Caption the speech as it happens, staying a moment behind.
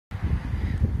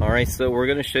Alright, so we're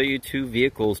going to show you two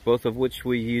vehicles, both of which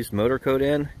we used Motorkote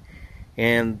in,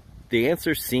 and the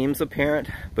answer seems apparent,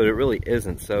 but it really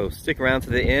isn't. So stick around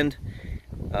to the end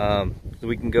so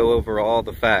we can go over all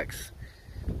the facts.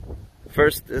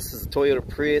 First, this is a Toyota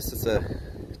Prius. It's a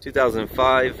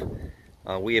 2005.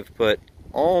 We have put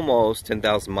almost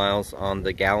 10,000 miles on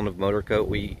the gallon of Motorkote.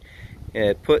 We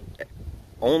put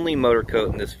only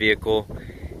Motorkote in this vehicle,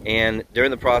 and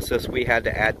during the process we had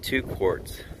to add 2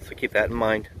 quarts. So keep that in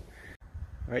mind.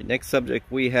 Alright, next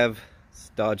subject, we have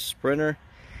Dodge Sprinter.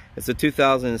 It's a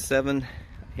 2007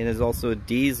 and is also a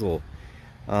diesel.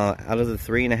 Out of the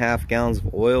 3.5 gallons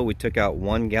of oil, we took out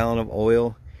 1 gallon of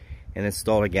oil and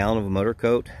installed a gallon of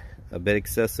Motorkote. A bit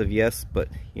excessive, yes, but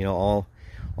you know,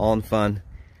 all in fun.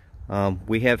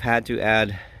 We have had to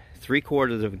add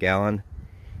 3/4 of a gallon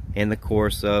in the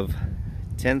course of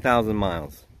 10,000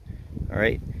 miles.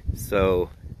 Alright, so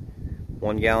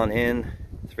 1 gallon in,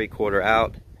 3/4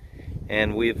 out,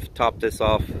 and we've topped this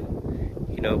off,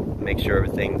 you know, make sure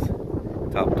everything's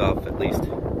topped off at least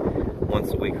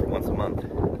once a week or once a month.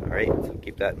 Alright, so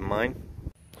keep that in mind.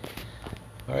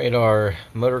 Alright, our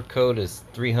Motorkote is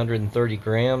 330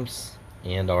 grams,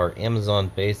 and our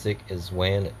Amazon Basic is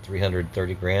weighing at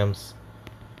 330 grams.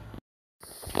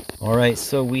 Alright,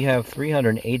 so we have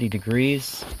 380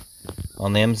 degrees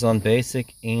on the Amazon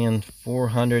Basic and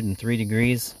 403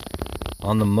 degrees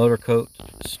on the Motorkote,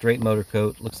 straight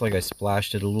Motorkote. Looks like I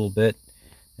splashed it a little bit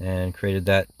and created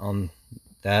that on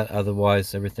that.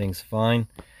 Otherwise, everything's fine.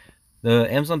 The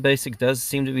Amazon Basic does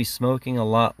seem to be smoking a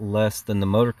lot less than the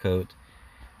Motorkote.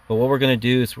 But what we're going to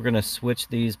do is we're going to switch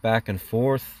these back and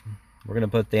forth. We're going to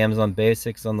put the Amazon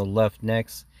Basics on the left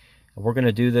next. And we're going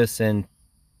to do this in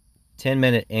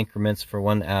 10-minute increments for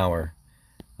 1 hour.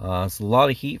 It's a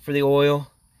lot of heat for the oil.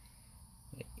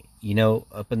 You know,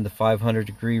 up in the 500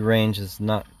 degree range is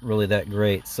not really that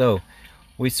great. So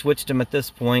we switched them at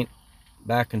this point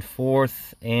back and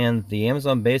forth, and the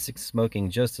Amazon Basics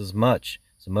smoking just as much.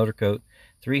 So Motorkote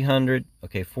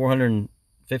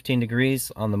 415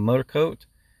 degrees on the Motorkote,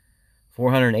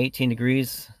 418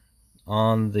 degrees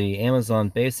on the Amazon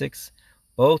Basics.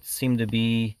 Both seem to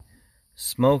be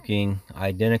smoking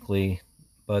identically,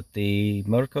 but the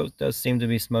Motorkote does seem to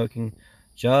be smoking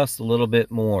just a little bit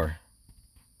more.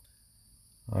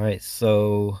 Alright,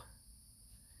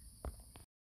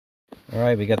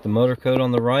 we got the Motorkote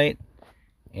on the right,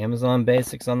 Amazon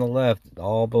Basics on the left. It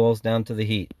all boils down to the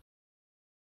heat.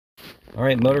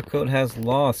 Alright, Motorkote has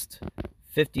lost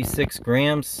 56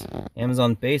 grams.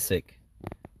 Amazon Basic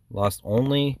lost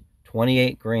only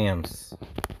 28 grams.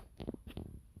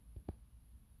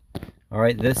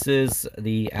 Alright, this is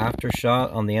the after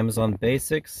shot on the Amazon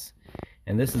Basics,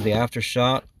 and this is the after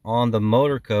shot on the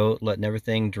Motorkote, letting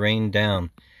everything drain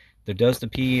down. There does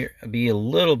appear to be a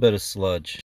little bit of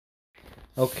sludge.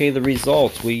 Okay, the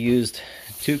results. We used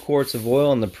 2 quarts of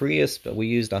oil in the Prius, but we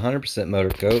used 100%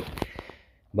 Motorkote.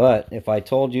 But if I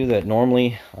told you that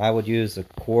normally I would use 1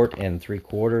 quart and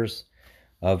 3/4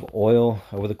 of oil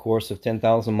over the course of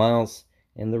 10,000 miles,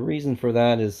 and the reason for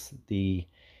that is the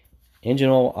engine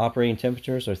oil operating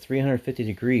temperatures are 350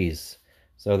 degrees.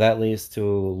 So that leads to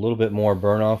a little bit more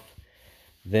burn off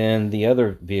than the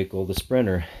other vehicle, the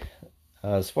Sprinter.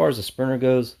 As far as the Sprinter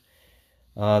goes,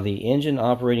 the engine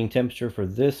operating temperature for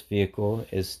this vehicle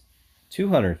is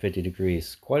 250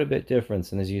 degrees. Quite a bit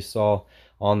difference, and as you saw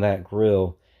on that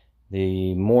grill,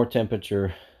 the more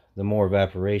temperature, the more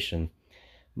evaporation.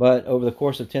 But over the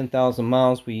course of 10,000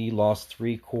 miles, we lost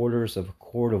 3/4 of a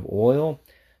quart of oil.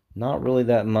 Not really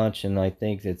that much, and I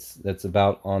think that's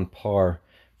about on par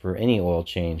for any oil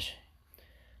change.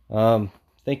 I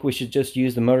think we should just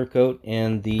use the Motorkote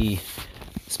and the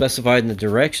specified in the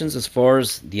directions as far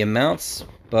as the amounts,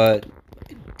 but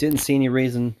didn't see any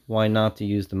reason why not to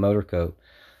use the Motorkote.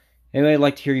 Anyway, I'd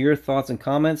like to hear your thoughts and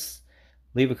comments.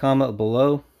 Leave a comment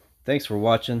below. Thanks for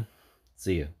watching.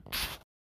 See you.